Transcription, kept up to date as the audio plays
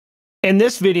In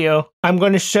this video, I'm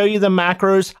going to show you the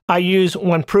macros I use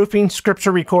when proofing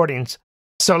scripture recordings.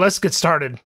 So let's get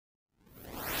started.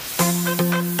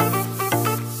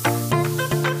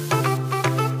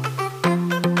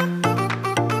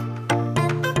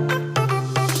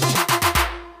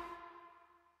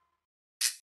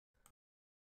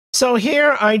 So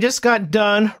here I just got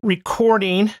done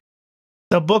recording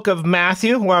the book of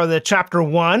Matthew, or the chapter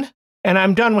 1. And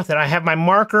I'm done with it. I have my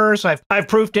markers, I've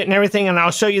proofed it and everything, and I'll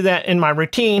show you that in my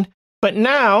routine. But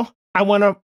now I want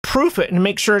to proof it and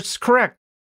make sure it's correct.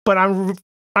 But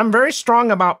I'm very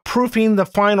strong about proofing the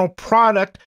final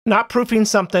product, not proofing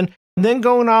something, then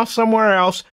going off somewhere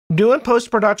else, doing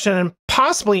post-production, and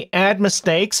possibly add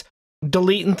mistakes,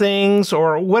 deleting things,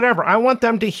 or whatever. I want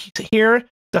them to hear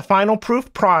the final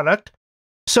proof product.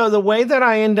 So the way that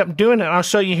I end up doing it, I'll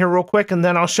show you here real quick, and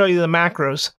then I'll show you the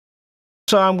macros.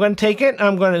 So I'm going to take it,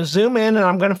 I'm going to zoom in, and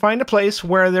I'm going to find a place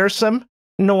where there's some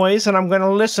noise, and I'm going to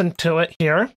listen to it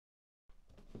here.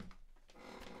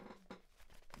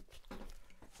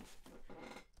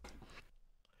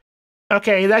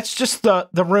 Okay, that's just the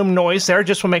room noise there,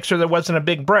 just to make sure there wasn't a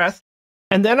big breath.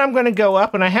 And then I'm going to go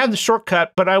up, and I have the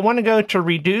shortcut, but I want to go to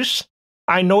Reduce,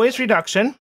 Noise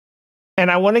Reduction, and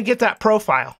I want to get that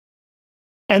profile.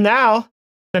 And now,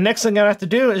 the next thing I have to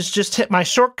do is just hit my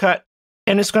shortcut,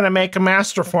 and it's going to make a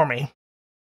master for me.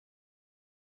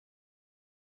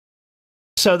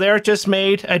 So there it just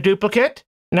made a duplicate.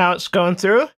 Now it's going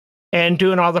through and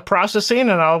doing all the processing,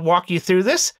 and I'll walk you through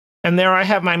this. And there I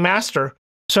have my master.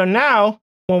 So now,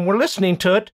 when we're listening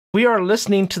to it, we are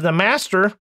listening to the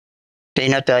master.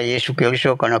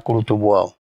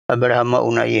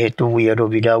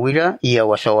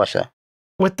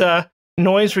 With the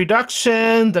noise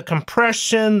reduction, the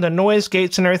compression, the noise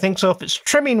gates, and everything. So if it's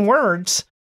trimming words,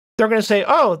 they're going to say,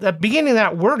 oh, the beginning of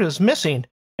that word is missing.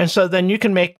 And so then you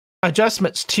can make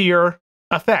adjustments to your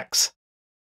effects.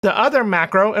 The other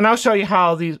macro, and I'll show you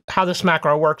how this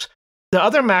macro works. The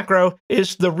other macro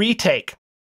is the retake.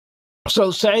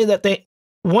 So say that they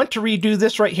want to redo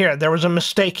this right here. There was a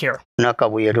mistake here.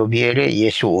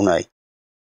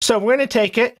 So we're going to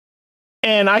take it.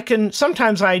 And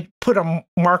sometimes I put a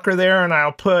marker there, and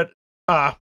I'll put,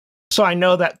 so I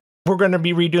know that we're going to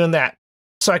be redoing that.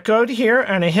 So I go to here,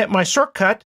 and I hit my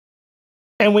shortcut,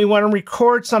 and we want to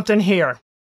record something here.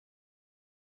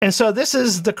 And so this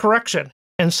is the correction.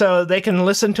 And so they can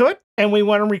listen to it, and we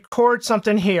want to record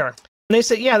something here. And they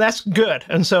say, yeah, that's good.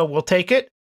 And so we'll take it,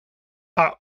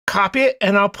 copy it,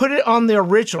 and I'll put it on the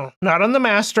original, not on the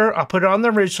master. I'll put it on the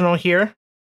original here,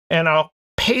 and I'll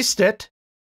paste it.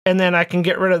 And then I can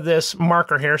get rid of this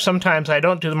marker here. Sometimes I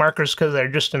don't do the markers because they're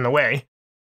just in the way.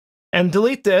 And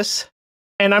delete this.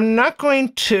 And I'm not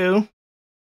going to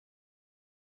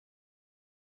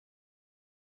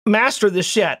master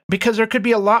this yet because there could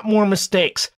be a lot more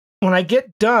mistakes. When I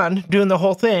get done doing the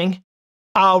whole thing,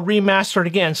 I'll remaster it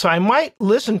again. So I might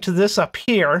listen to this up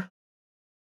here.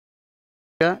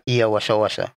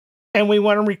 And we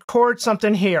want to record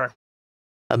something here.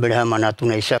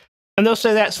 And they'll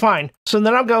say, that's fine. So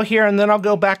then I'll go here, and then I'll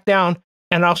go back down,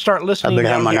 and I'll start listening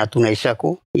down here.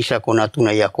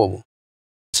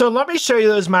 So let me show you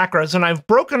those macros, and I've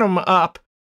broken them up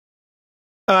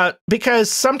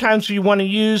because sometimes you want to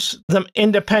use them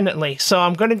independently. So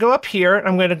I'm going to go up here,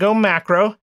 I'm going to go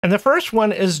macro, and the first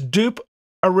one is Dup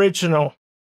Original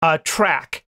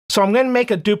Track. So I'm going to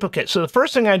make a duplicate. So the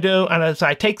first thing I do is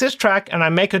I take this track, and I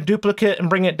make a duplicate and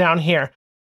bring it down here.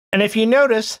 And if you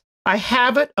notice, I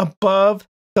have it above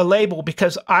the label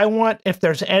because I want, if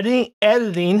there's any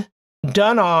editing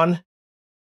done on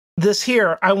this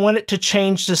here, I want it to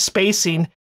change the spacing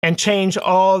and change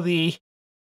all the,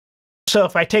 so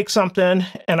if I take something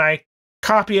and I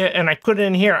copy it and I put it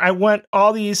in here, I want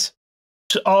all these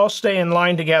to all stay in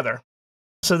line together.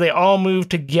 So they all move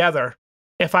together.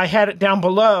 If I had it down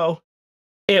below,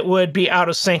 it would be out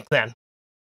of sync then.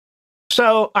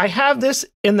 So I have this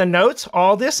in the notes,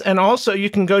 all this, and also you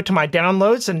can go to my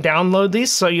downloads and download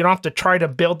these so you don't have to try to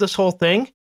build this whole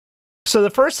thing. So the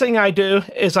first thing I do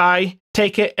is I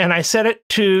take it and I set it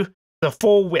to the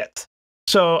full width.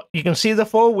 So you can see the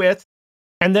full width,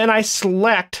 and then I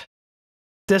select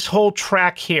this whole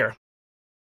track here.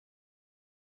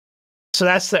 So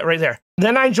that's that right there.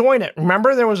 Then I join it.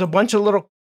 Remember, there was a bunch of little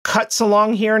cuts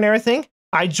along here and everything?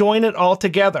 I join it all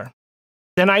together.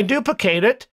 Then I duplicate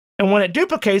it. And when it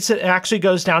duplicates, it actually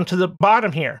goes down to the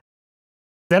bottom here.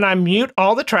 Then I mute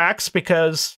all the tracks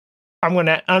because I'm going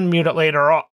to unmute it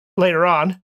later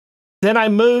on. Then I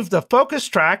move the focus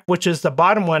track, which is the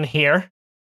bottom one here.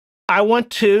 I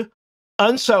want to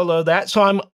unsolo that, so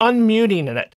I'm unmuting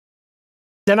it.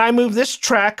 Then I move this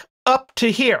track up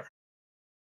to here.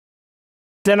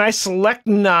 Then I select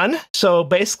none. So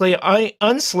basically I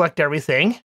unselect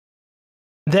everything.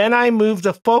 Then I move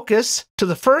the focus to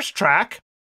the first track.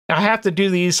 I have to do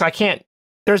these. I can't,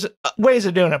 there's ways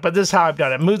of doing it, but this is how I've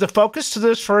done it. Move the focus to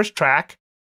this first track.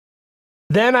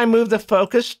 Then I move the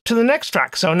focus to the next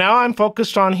track. So now I'm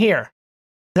focused on here.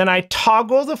 Then I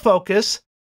toggle the focus,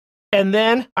 and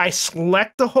then I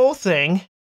select the whole thing,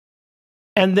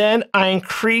 and then I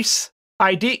increase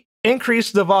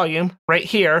the volume right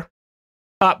here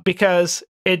up because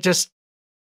it just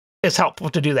is helpful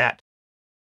to do that.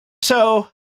 So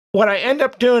what I end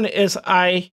up doing is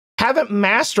I haven't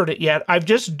mastered it yet. I've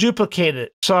just duplicated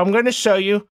it. So I'm going to show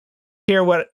you here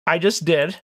what I just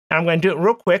did. I'm going to do it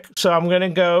real quick. So I'm going to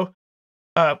go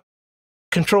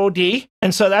Ctrl+D.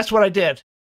 And so that's what I did,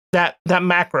 that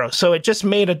macro. So it just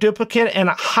made a duplicate and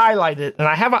it highlighted it. And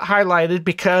I have it highlighted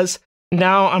because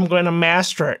now I'm going to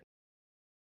master it.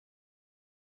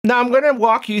 Now I'm going to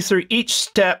walk you through each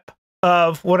step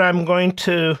of what I'm going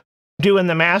to do in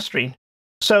the mastering.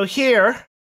 So here,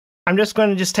 I'm just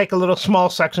going to take a little small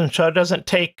section so it doesn't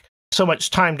take so much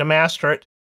time to master it.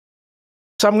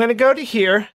 So I'm going to go to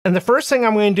here, and the first thing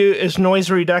I'm going to do is noise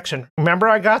reduction. Remember,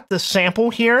 I got the sample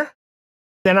here.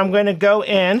 Then I'm going to go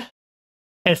in,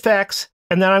 effects,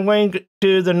 and then I'm going to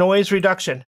do the noise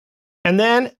reduction. And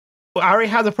then I already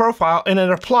have the profile, and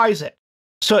it applies it.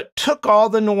 So it took all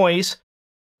the noise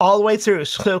all the way through.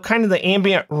 So kind of the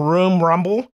ambient room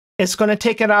rumble, it's going to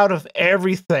take it out of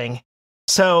everything.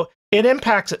 So it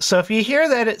impacts it. So if you hear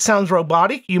that it sounds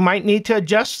robotic, you might need to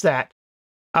adjust that.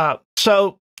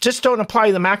 So just don't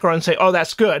apply the macro and say, oh,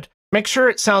 that's good. Make sure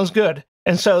it sounds good.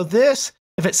 And so this,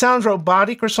 if it sounds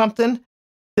robotic or something,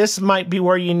 this might be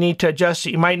where you need to adjust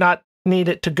it. You might not need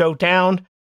it to go down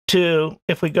to,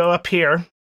 if we go up here,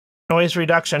 noise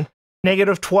reduction,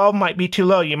 -12 might be too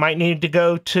low. You might need to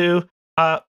go to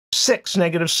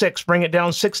 -6, bring it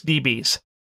down 6 dBs.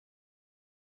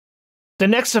 The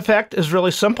next effect is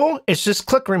really simple. It's just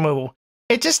click removal.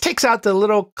 It just takes out the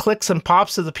little clicks and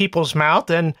pops of the people's mouth,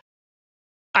 and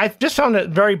I've just found it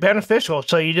very beneficial.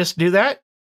 So you just do that,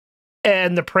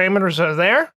 and the parameters are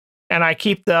there, and I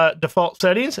keep the default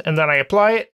settings, and then I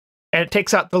apply it, and it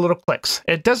takes out the little clicks.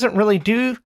 It doesn't really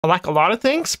do like a lot of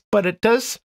things, but it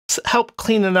does help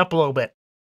clean it up a little bit.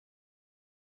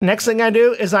 Next thing I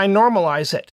do is I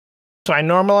normalize it. So I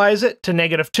normalize it to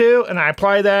 -2, and I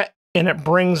apply that, and it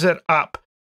brings it up.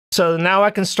 So now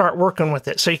I can start working with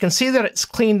it. So you can see that it's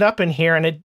cleaned up in here,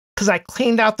 and because I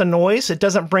cleaned out the noise, it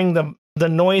doesn't bring the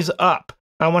noise up.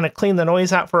 I want to clean the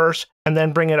noise out first and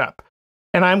then bring it up.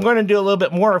 And I'm going to do a little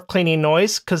bit more of cleaning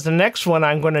noise, because the next one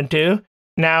I'm going to do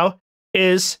now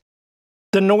is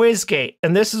the noise gate.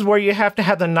 And this is where you have to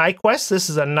have the Nyquist. This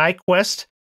is a Nyquist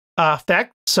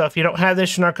effect. So if you don't have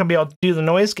this, you're not going to be able to do the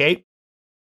noise gate.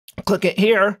 Click it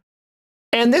here.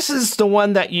 And this is the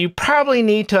one that you probably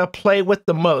need to play with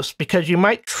the most, because you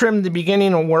might trim the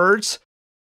beginning of words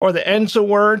or the ends of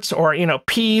words, or, you know,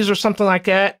 P's or something like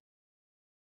that.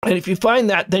 And if you find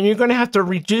that, then you're going to have to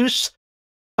reduce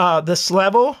this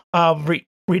level of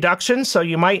reduction. So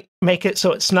you might make it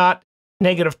so it's not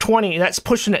 -20. That's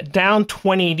pushing it down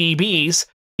 20 dBs.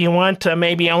 You want to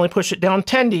maybe only push it down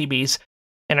 10 dBs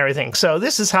and everything. So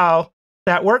this is how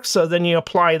that works. So then you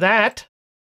apply that.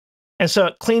 And so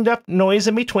it cleaned up noise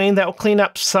in between. That will clean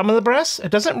up some of the breaths. It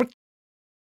doesn't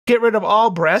get rid of all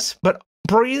breaths, but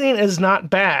breathing is not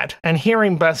bad, and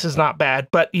hearing breaths is not bad,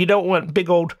 but you don't want big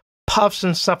old puffs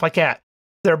and stuff like that.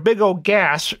 They're big old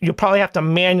gas. You probably have to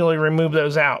manually remove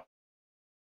those out.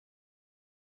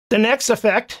 The next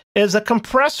effect is a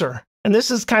compressor. And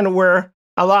this is kind of where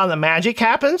a lot of the magic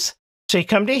happens. So you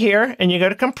come to here and you go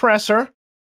to compressor.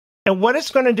 And what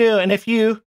it's going to do, and if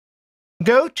you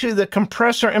go to the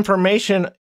compressor information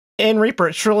in Reaper,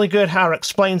 it's really good how it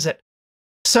explains it.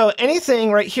 So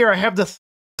anything right here, I have the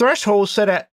threshold set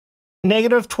at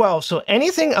 -12. So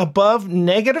anything above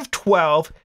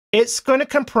 -12, it's going to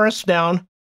compress down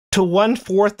to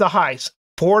 1/4 the highs,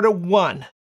 4 to 1.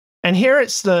 And here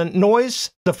it's the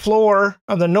noise, the floor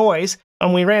of the noise,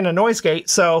 and we ran a noise gate.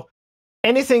 So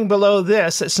anything below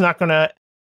this, it's not going to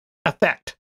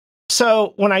affect.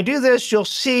 So when I do this, you'll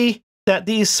see that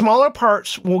these smaller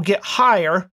parts will get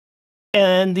higher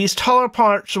and these taller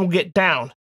parts will get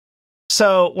down.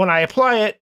 So when I apply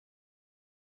it,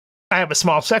 I have a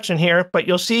small section here, but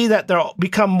you'll see that they'll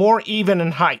become more even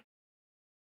in height.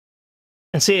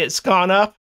 And see, it's gone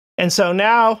up. And so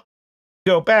now,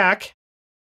 go back,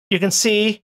 you can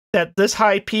see that this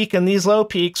high peak and these low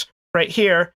peaks right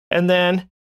here, and then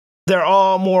they're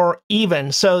all more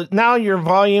even. So now your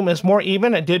volume is more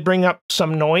even. It did bring up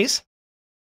some noise.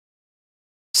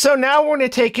 So now we're going to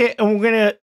take it and we're going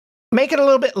to make it a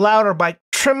little bit louder by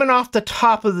trimming off the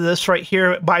top of this right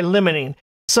here by limiting.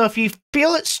 So if you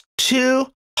feel it's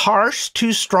too harsh,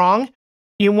 too strong,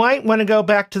 you might want to go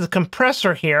back to the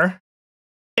compressor here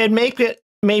and make it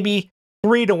maybe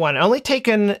 3:1, only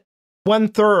taking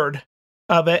 1/3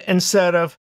 of it instead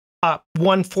of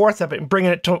 1/4 of it,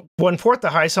 bringing it to 1/4 the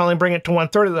height, so only bring it to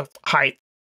 1/3 of the height.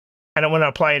 I don't want to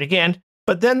apply it again.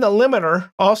 But then the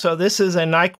limiter, also, this is a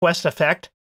Nyquist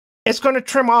effect. It's going to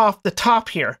trim off the top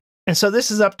here. And so this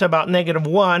is up to about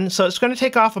 -1. So it's going to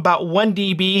take off about 1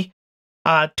 dB,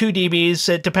 2 dBs.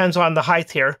 It depends on the height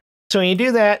here. So when you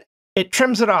do that, it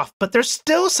trims it off. But there's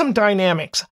still some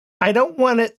dynamics. I don't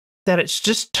want it that it's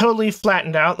just totally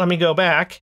flattened out. Let me go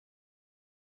back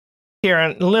here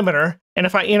on limiter. And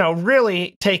if I,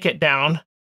 really take it down,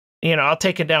 I'll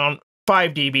take it down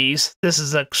 5 dBs. This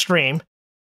is extreme.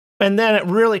 And then it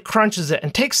really crunches it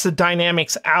and takes the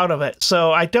dynamics out of it.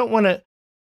 So I don't want to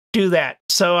do that.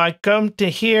 So I come to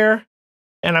here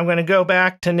and I'm going to go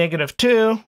back to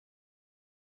 -2.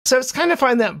 So it's kind of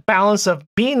find that balance of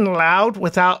being loud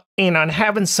without,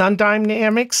 having some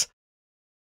dynamics.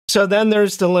 So then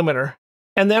there's the limiter.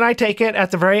 And then I take it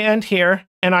at the very end here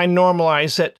and I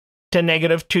normalize it to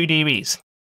 -2 dBs.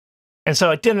 And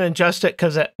so it didn't adjust it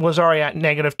because it was already at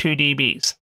 -2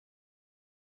 dBs.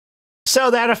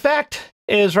 So that effect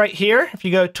is right here. If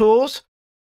you go Tools,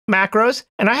 Macros,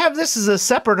 and I have this as a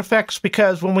separate effects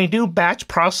because when we do batch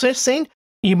processing,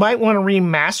 you might want to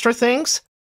remaster things.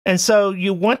 And so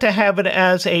you want to have it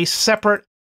as a separate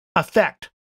effect.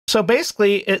 So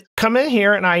basically, come in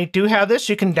here, and I do have this.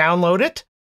 You can download it,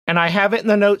 and I have it in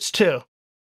the notes too.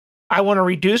 I want to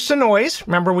reduce the noise.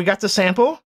 Remember, we got the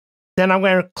sample. Then I'm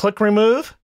going to click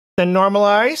Remove, then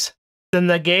Normalize, then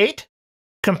Negate,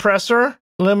 Compressor,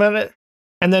 Limit it,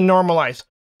 and then Normalize.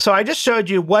 So I just showed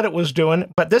you what it was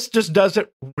doing, but this just does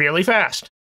it really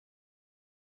fast.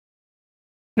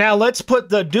 Now let's put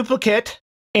the duplicate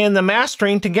and the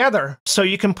mastering together. So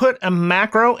you can put a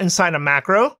macro inside a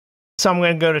macro. So I'm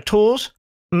going to go to Tools,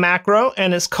 Macro,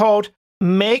 and it's called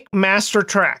Make Master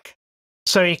Track.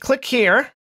 So you click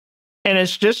here, and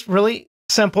it's just really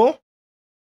simple.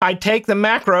 I take the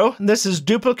macro. This is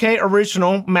Duplicate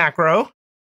Original Macro.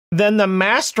 Then the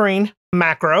Mastering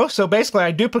Macro. So basically,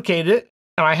 I duplicated it,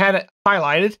 and I had it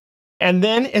highlighted. And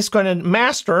then it's going to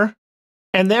master.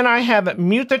 And then I have it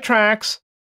mute the tracks.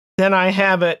 Then I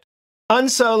have it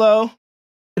unsolo.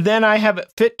 Then I have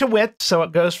it fit to width, so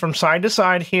it goes from side to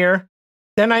side here.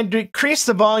 Then I decrease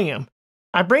the volume.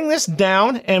 I bring this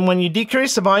down, and when you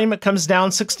decrease the volume, it comes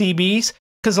down 6 dBs.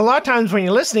 Because a lot of times when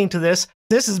you're listening to this,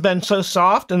 this has been so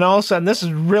soft, and all of a sudden this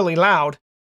is really loud.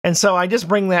 And so I just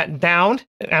bring that down,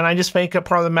 and I just make it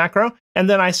part of the macro, and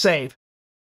then I save.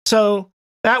 So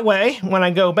that way, when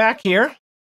I go back here,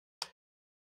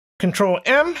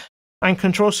 Ctrl+M, and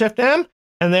Ctrl+Shift+M,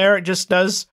 and there it just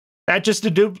does that just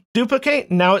to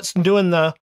duplicate. Now it's doing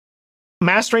the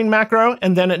mastering macro,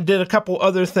 and then it did a couple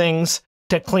other things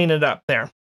to clean it up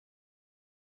there.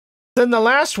 Then the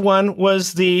last one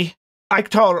was I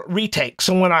call it retake.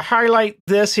 So when I highlight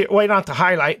this here, wait, not to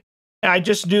highlight, I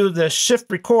just do the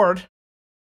shift record,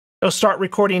 it'll start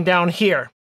recording down here.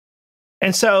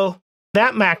 And so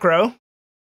that macro,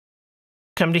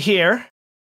 come to here,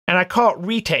 and I call it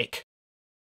retake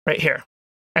right here.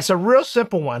 It's a real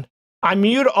simple one. I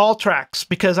mute all tracks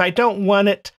because I don't want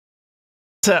it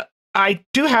to, I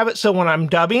do have it so when I'm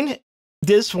dubbing,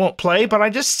 this won't play, but I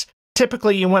just,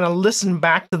 typically you want to listen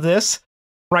back to this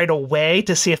right away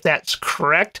to see if that's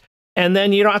correct. And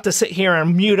then you don't have to sit here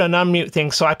and mute and unmute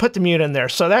things. So I put the mute in there.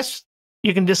 So that's,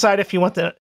 you can decide if you want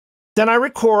the, then I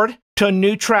record to a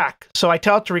new track. So I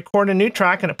tell it to record a new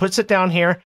track and it puts it down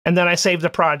here and then I save the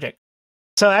project.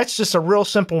 So that's just a real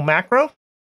simple macro,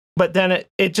 but then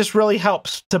it just really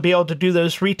helps to be able to do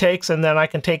those retakes. And then I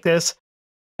can take this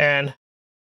and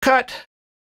cut,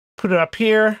 put it up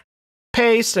here,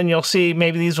 paste, and you'll see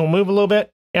maybe these will move a little bit.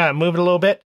 Yeah, move it a little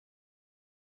bit.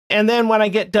 And then when I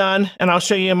get done, and I'll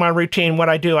show you in my routine what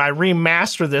I do, I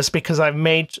remaster this because I've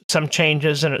made some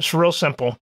changes and it's real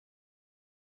simple.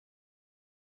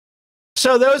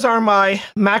 So those are my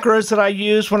macros that I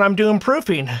use when I'm doing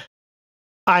proofing.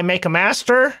 I make a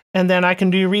master and then I can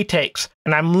do retakes.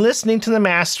 And I'm listening to the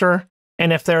master,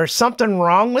 and if there's something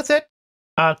wrong with it,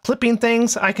 clipping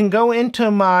things, I can go into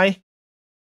my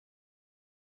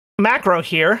macro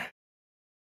here.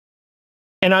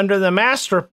 And under the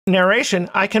master narration,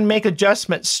 I can make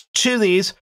adjustments to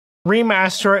these,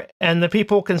 remaster it, and the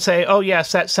people can say, oh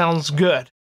yes, that sounds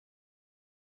good.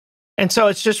 And so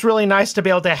it's just really nice to be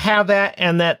able to have that,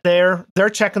 and that they're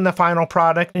checking the final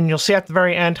product, and you'll see at the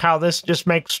very end how this just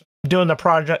makes doing the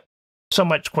project so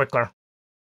much quicker.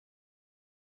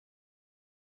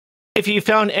 If you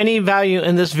found any value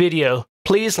in this video,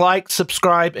 please like,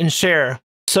 subscribe, and share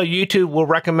so YouTube will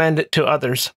recommend it to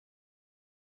others.